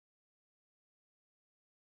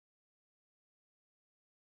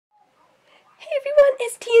Hey everyone,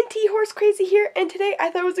 it's TNT Horse Crazy here, and today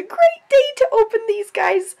I thought it was a great day to open these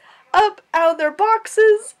guys up out of their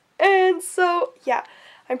boxes. And so, yeah,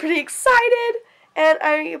 I'm pretty excited, and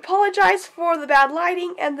I apologize for the bad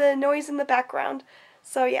lighting and the noise in the background.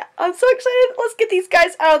 So yeah, I'm so excited. Let's get these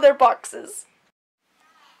guys out of their boxes.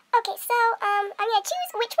 Okay, so, I'm gonna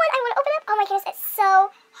choose which one I want to open up. Oh my goodness, it's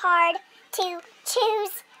so hard to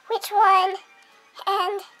choose which one.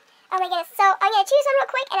 And, oh my goodness, so I'm gonna choose one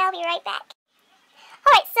real quick and I'll be right back.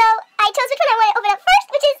 Alright, so I chose which one I want to open up first,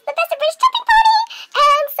 which is the Best of British Chicken Party.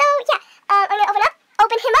 And so, yeah, I'm going to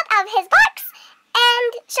open him up out of his box and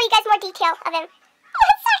show you guys more detail of him. Oh,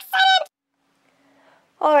 I'm so excited!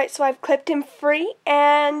 Alright, so I've clipped him free,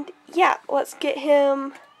 and yeah, let's get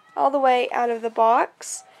him all the way out of the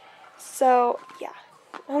box. So, yeah.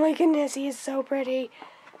 Oh my goodness, he is so pretty.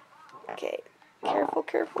 Okay, careful,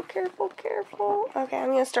 careful, careful, careful. Okay, I'm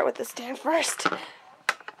going to start with the stand first.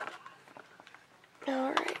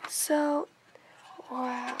 Alright, so,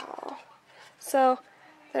 wow. So,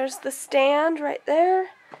 there's the stand right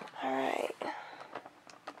there. Alright.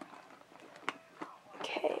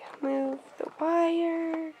 Okay, move the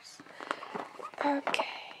wires. Okay.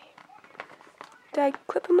 Did I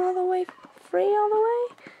clip him all the way free all the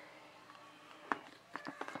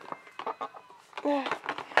way?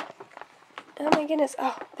 Oh my goodness.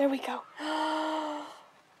 Oh, there we go. Oh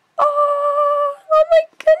my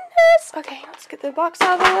goodness. Okay, let's get the box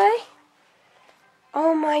out of the way.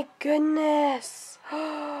 Oh my goodness.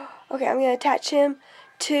 Okay, I'm going to attach him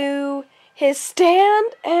to his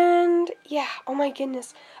stand, and yeah, oh my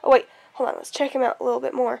goodness. Oh wait, hold on, let's check him out a little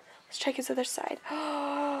bit more. Let's check his other side.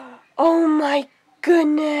 Oh my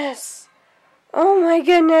goodness. Oh my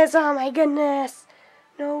goodness, oh my goodness.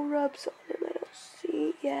 No rubs on him, I don't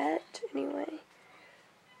see yet, anyway.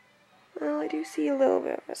 Well, I do see a little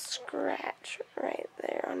bit of a scratch right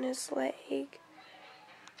there on his leg.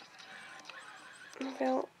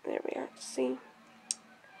 Well, there we are, see?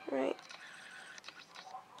 Right.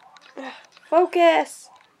 Focus!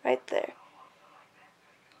 Right there.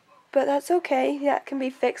 But that's okay, that can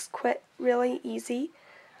be fixed really easy.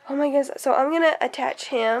 Oh my goodness, so I'm going to attach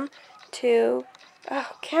him to...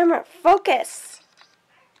 Oh, camera, focus!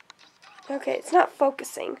 Okay, it's not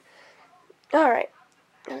focusing. Alright.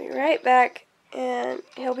 I'll be right back, and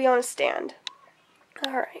he'll be on a stand.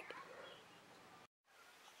 Alright.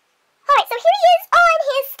 Alright, so here he is on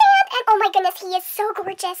his stand, and oh my goodness, he is so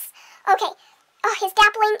gorgeous. Okay, oh, his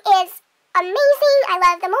dappling is amazing. I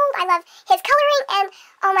love the mold, I love his coloring, and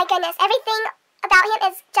oh my goodness, everything about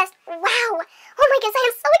him is just wow. Oh my goodness, I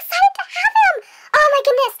am so excited to have him. Oh my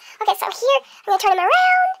goodness. Okay, so here, I'm going to turn him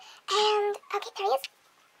around, and okay, there he is.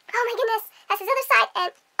 Oh my goodness, that's his other side,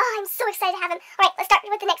 and oh, I'm so excited to have him. Alright, let's start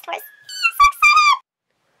with the next horse. I'm so excited!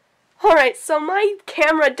 Alright, so my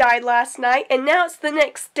camera died last night, and now it's the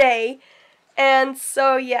next day. And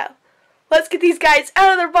so, yeah. Let's get these guys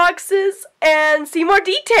out of their boxes and see more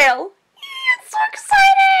detail. I'm so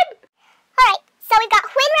excited! Alright, so we've got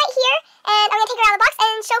Hwin right here, and I'm going to take her out of the box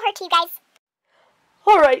and show her to you guys.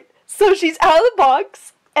 Alright, so she's out of the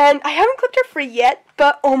box, and I haven't clipped her free yet,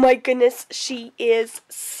 but oh my goodness, she is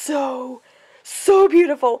so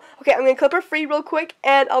beautiful. Okay, I'm going to clip her free real quick,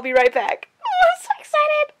 and I'll be right back. Oh, I'm so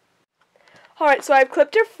excited! Alright, so I've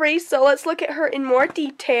clipped her free, so let's look at her in more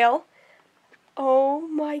detail. Oh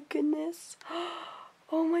my goodness.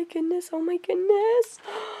 Oh my goodness, oh my goodness.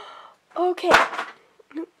 Okay.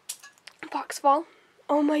 Box fall.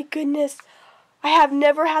 Oh my goodness. I have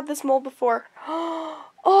never had this mold before.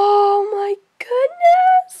 Oh my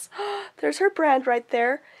goodness. There's her brand right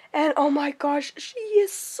there. And oh my gosh, she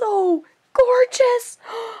is so gorgeous.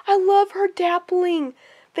 I love her dappling.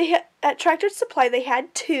 At Tractor Supply they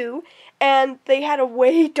had two, and they had a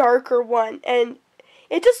way darker one, and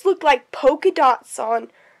it just looked like polka dots on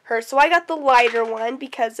her. So I got the lighter one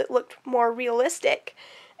because it looked more realistic.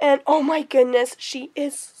 And oh my goodness, she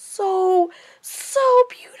is so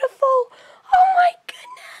beautiful. Oh my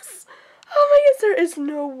goodness. Oh my goodness, there is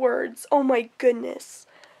no words. Oh my goodness.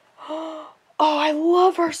 Oh, I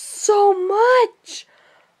love her so much.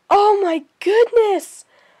 Oh my goodness.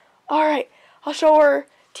 Alright, I'll show her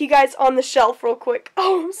to you guys on the shelf real quick.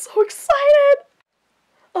 Oh, I'm so excited.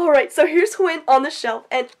 Alright, so here's Hwin on the shelf,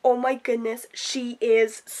 and oh my goodness, she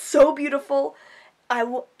is so beautiful.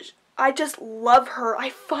 I just love her. I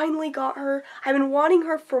finally got her. I've been wanting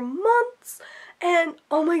her for months, and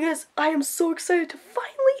oh my goodness, I am so excited to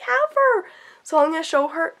finally have her. So I'm going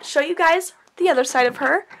to show you guys the other side of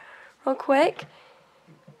her real quick.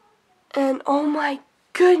 And oh my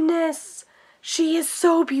goodness, she is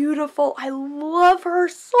so beautiful. I love her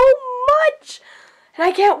so much. And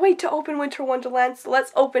I can't wait to open Winter Wonderland, so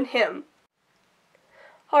let's open him.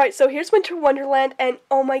 Alright, so here's Winter Wonderland, and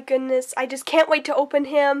oh my goodness, I just can't wait to open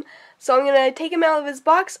him. So I'm going to take him out of his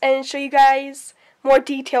box and show you guys more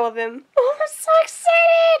detail of him. Oh, I'm so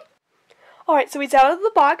excited! Alright, so he's out of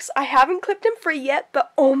the box. I haven't clipped him free yet,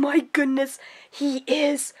 but oh my goodness, he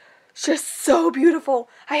is just so beautiful.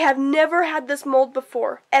 I have never had this mold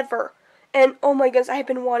before, ever. And oh my goodness, I have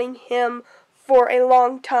been wanting him for a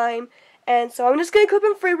long time. And so I'm just going to clip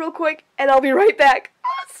him free real quick, and I'll be right back.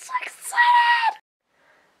 I'm so excited!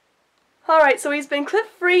 Alright, so he's been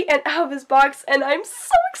clipped free and out of his box, and I'm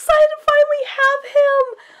so excited to finally have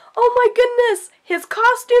him! Oh my goodness! His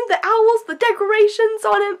costume, the owls, the decorations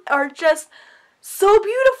on him are just so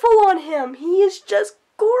beautiful on him. He is just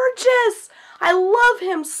gorgeous! I love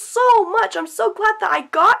him so much. I'm so glad that I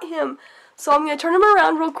got him. So I'm going to turn him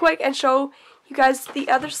around real quick and show you guys the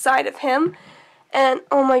other side of him. And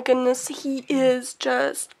oh my goodness, he is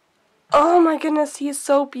just... oh my goodness, he is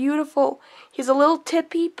so beautiful. He's a little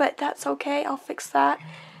tippy, but that's okay. I'll fix that.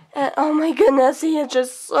 And oh my goodness, he is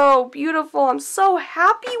just so beautiful. I'm so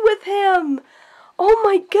happy with him. Oh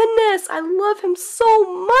my goodness, I love him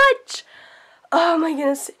so much. Oh my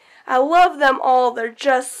goodness, I love them all. They're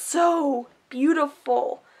just so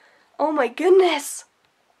beautiful. Oh my goodness.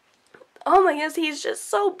 Oh my goodness, he's just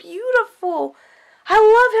so beautiful. I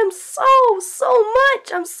love him so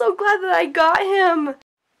much. I'm so glad that I got him.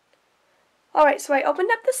 Alright, so I opened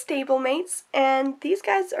up the stablemates, and these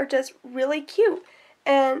guys are just really cute.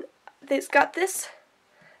 And it's got this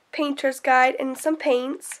painter's guide and some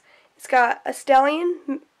paints. It's got a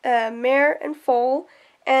stallion, mare, and foal.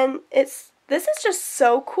 And this is just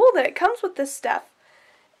so cool that it comes with this stuff.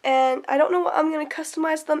 And I don't know what I'm going to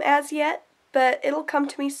customize them as yet, but it'll come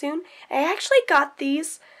to me soon. I actually got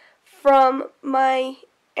these from my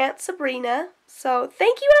Aunt Sabrina. So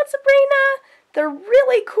thank you, Aunt Sabrina. They're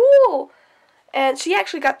really cool. And she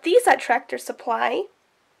actually got these at Tractor Supply.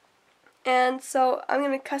 And so I'm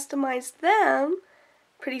going to customize them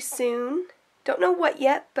pretty soon. Don't know what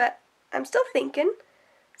yet, but I'm still thinking.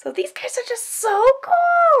 So these guys are just so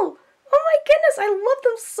cool. Oh my goodness, I love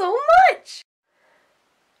them so much.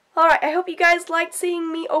 Alright, I hope you guys liked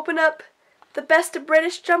seeing me open up the Best of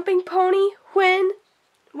British Jumping Pony, Hwin,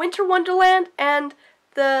 Winter Wonderland, and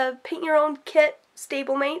the Paint Your Own Kit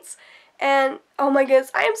stablemates. And oh my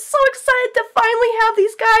goodness, I am so excited to finally have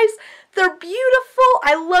these guys. They're beautiful.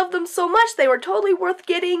 I love them so much. They were totally worth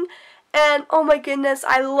getting. And oh my goodness,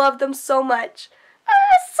 I love them so much.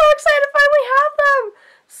 I'm so excited to finally have them.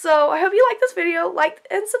 So I hope you like this video. Like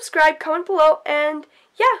and subscribe, comment below. And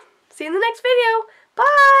yeah, see you in the next video.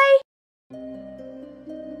 Bye!